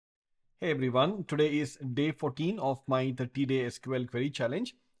Hey everyone, today is day 14 of my 30-day SQL query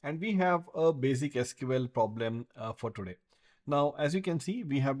challenge, and we have a basic SQL problem for today. Now, as you can see,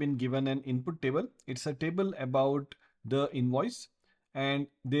 we have been given an input table. It's a table about the invoice, and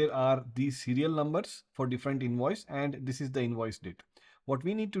there are these serial numbers for different invoice, and this is the invoice date. What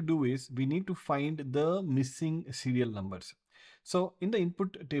we need to do is we need to find the missing serial numbers. So in the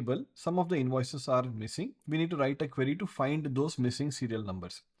input table, some of the invoices are missing. We need to write a query to find those missing serial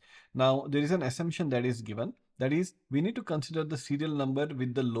numbers. Now, there is an assumption that is given. That is, we need to consider the serial number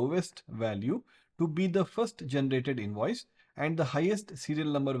with the lowest value to be the first generated invoice and the highest serial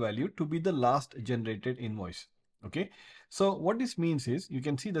number value to be the last generated invoice. Okay. So what this means is you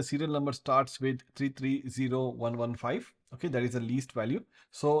can see the serial number starts with 330115. Okay. That is the least value.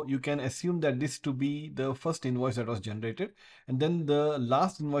 So you can assume that this to be the first invoice that was generated. And then the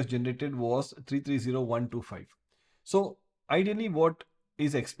last invoice generated was 330125. So ideally what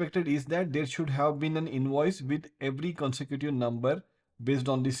is expected is that there should have been an invoice with every consecutive number based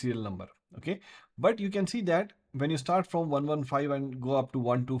on the serial number. Okay, but you can see that when you start from 115 and go up to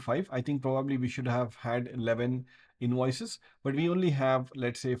 125, I think probably we should have had 11 invoices, but we only have,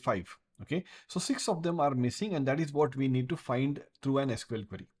 let's say, 5. Okay, so 6 of them are missing, and that is what we need to find through an SQL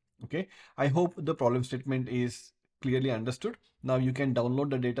query. Okay, I hope the problem statement is clearly understood. Now you can download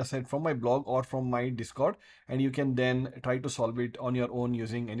the data set from my blog or from my Discord, and you can then try to solve it on your own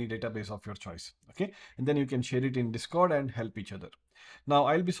using any database of your choice. Okay, and then you can share it in Discord and help each other. Now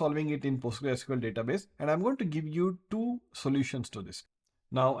I'll be solving it in PostgreSQL database, and I'm going to give you two solutions to this.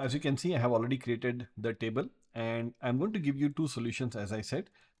 Now, as you can see, I have already created the table, and I'm going to give you two solutions. As I said,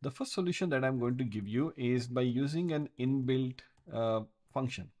 the first solution that I'm going to give you is by using an inbuilt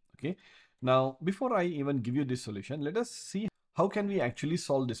function. Okay, now before I even give you this solution, let us see how can we actually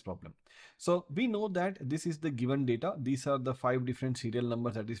solve this problem. So we know that this is the given data. These are the 5 different serial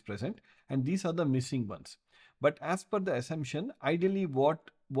numbers that is present, and these are the missing ones. But as per the assumption, ideally what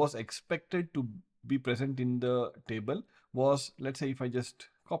was expected to be present in the table was, let's say if I just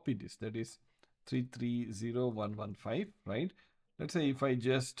copy this, that is 330115, right? Let's say if I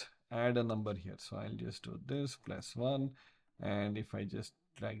just add a number here, so I'll just do this plus 1, and if I just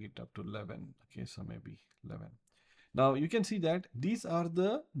drag it up to 11, okay, so maybe 11. Now you can see that these are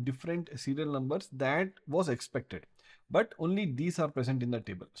the different serial numbers that was expected, but only these are present in the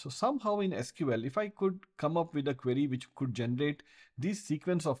table. So somehow in SQL, if I could come up with a query which could generate this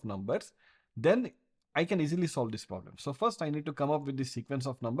sequence of numbers, then I can easily solve this problem. So first I need to come up with this sequence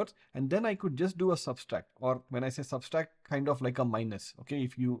of numbers, and then I could just do a subtract, or when I say subtract, kind of like a minus. Okay,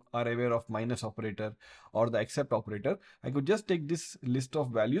 if you are aware of minus operator or the except operator, I could just take this list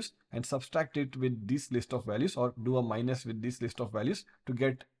of values and subtract it with this list of values, or do a minus with this list of values to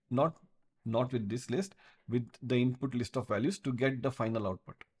get not with this list, with the input list of values to get the final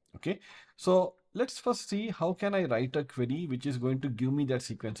output. Okay, so let's first see how can I write a query which is going to give me that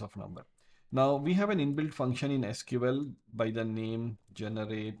sequence of number. Now we have an inbuilt function in SQL by the name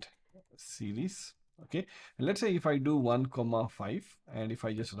generate series. Okay, and let's say if I do 1,5, and if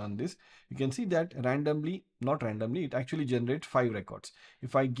I just run this, you can see that not randomly, it actually generates 5 records.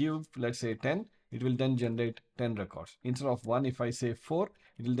 If I give, let's say 10, it will then generate 10 records. Instead of 1, if I say 4,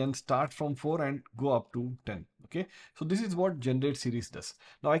 it will then start from 4 and go up to 10. Okay, so this is what generate series does.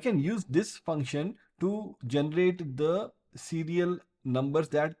 Now I can use this function to generate the serial numbers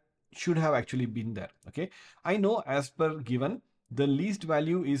that should have actually been there. Okay, I know as per given, the least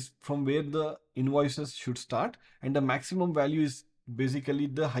value is from where the invoices should start, and the maximum value is basically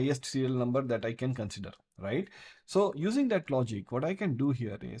the highest serial number that I can consider, right? So using that logic, what I can do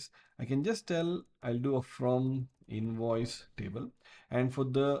here is I can just tell I'll do a from invoice table, and for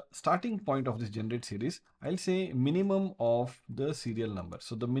the starting point of this generate series, I'll say minimum of the serial number.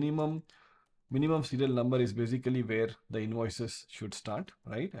 So the minimum serial number is basically where the invoices should start,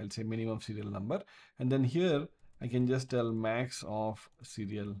 right? I'll say minimum serial number, and then here I can just tell max of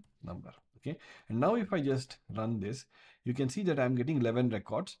serial number. Okay, and now if I just run this, you can see that I'm getting 11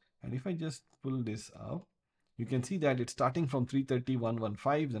 records, and if I just pull this up, you can see that it's starting from 330,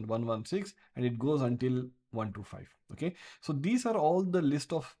 115, then 116, and it goes until 125. Okay, so these are all the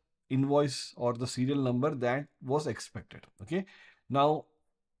list of invoice or the serial number that was expected. Okay, now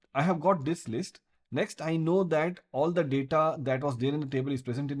I have got this list. Next, I know that all the data that was there in the table is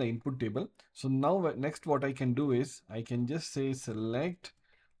present in the input table. So now next what I can do is I can just say select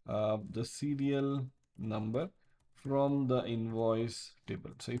the serial number from the invoice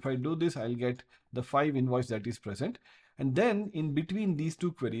table. So if I do this, I'll get the 5 invoice that is present. And then in between these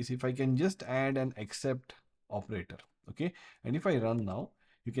two queries, if I can just add an except operator. Okay, and if I run now,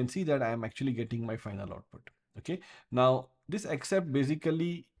 you can see that I am actually getting my final output. Okay, now this except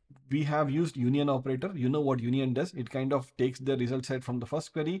basically we have used union operator. You know what union does? It kind of takes the result set from the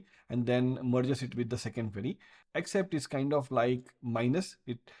first query and then merges it with the second query. Except it's kind of like minus.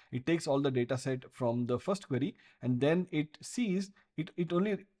 It takes all the data set from the first query and then it sees it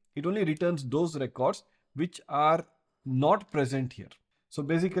only returns those records which are not present here. So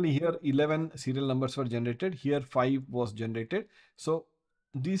basically here 11 serial numbers were generated. Here 5 was generated. So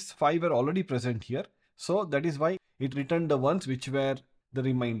these 5 were already present here. So that is why it returned the ones which were the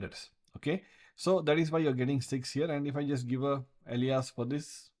reminders. Okay. So that is why you're getting 6 here. And if I just give a alias for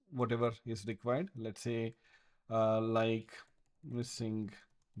this, whatever is required, let's say like missing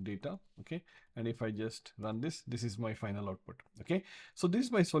data. Okay. And if I just run this, this is my final output. Okay. So this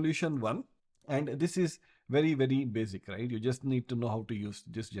is my solution 1. And this is very, very basic, right? You just need to know how to use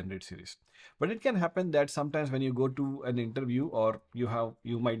this generate series. But it can happen that sometimes when you go to an interview or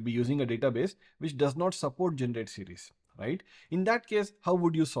you might be using a database which does not support generate series, right? In that case, how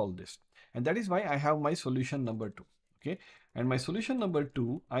would you solve this? And that is why I have my solution number 2. Okay. And my solution number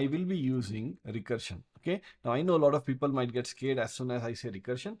 2, I will be using recursion. Okay. Now I know a lot of people might get scared as soon as I say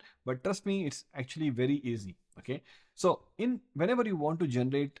recursion, but trust me, it's actually very easy. Okay. So whenever you want to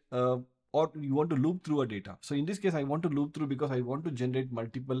generate or you want to loop through a data. So in this case, I want to loop through because I want to generate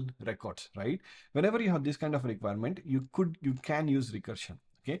multiple records, right? Whenever you have this kind of requirement, you can use recursion.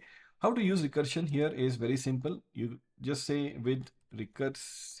 Okay. How to use recursion here is very simple. You just say with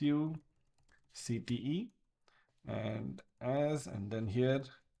recursive CTE and then here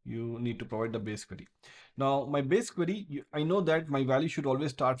you need to provide the base query. Now my base query, I know that my value should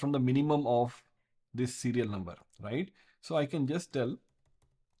always start from the minimum of this serial number, right? So I can just tell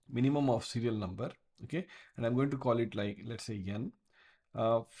minimum of serial number. Okay. And I'm going to call it like, let's say n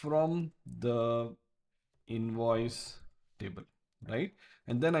from the invoice table, right?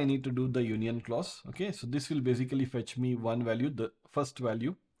 And then I need to do the union clause. Okay. So this will basically fetch me one value, the first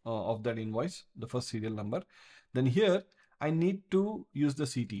value of that invoice, the first serial number. Then here I need to use the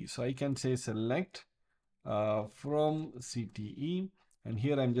CTE. So I can say select from CTE, and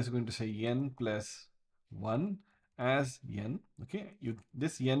here I'm just going to say n plus 1 as n. Okay,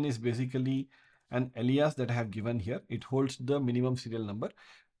 this n is basically an alias that I have given here. It holds the minimum serial number,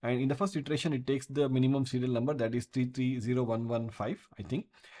 and in the first iteration it takes the minimum serial number, that is 330115, I think.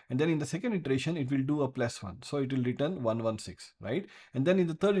 And then in the second iteration it will do a +1, so it will return 116, right? And then in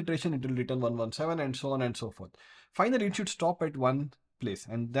the third iteration it will return 117, and so on and so forth. Finally it should stop at one place,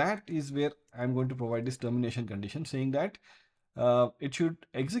 and that is where I'm going to provide this termination condition saying that it should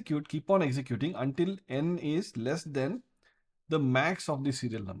keep on executing until n is less than the max of the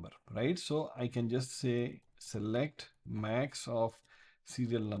serial number, right? So I can just say select max of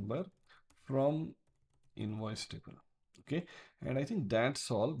serial number from invoice table. Okay, and I think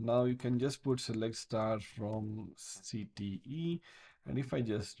that's all. Now you can just put select star from CTE, and if I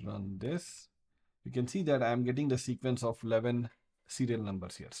just run this, you can see that I'm getting the sequence of 11 serial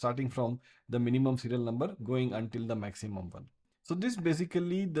numbers here, starting from the minimum serial number going until the maximum one. So this is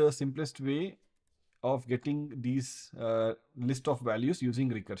basically the simplest way of getting these list of values using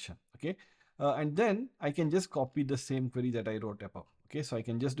recursion. Okay, and then I can just copy the same query that I wrote above. Okay, so I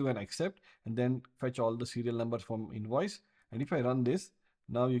can just do an accept and then fetch all the serial numbers from invoice. And if I run this,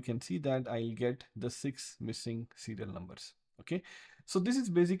 now you can see that I'll get the 6 missing serial numbers. Okay, so this is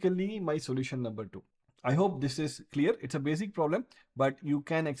basically my solution number 2. I hope this is clear. It's a basic problem, but you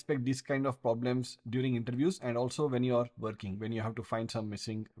can expect this kind of problems during interviews and also when you're working, when you have to find some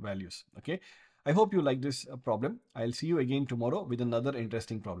missing values. Okay, I hope you like this problem. I'll see you again tomorrow with another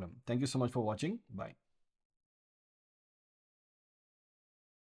interesting problem. Thank you so much for watching. Bye.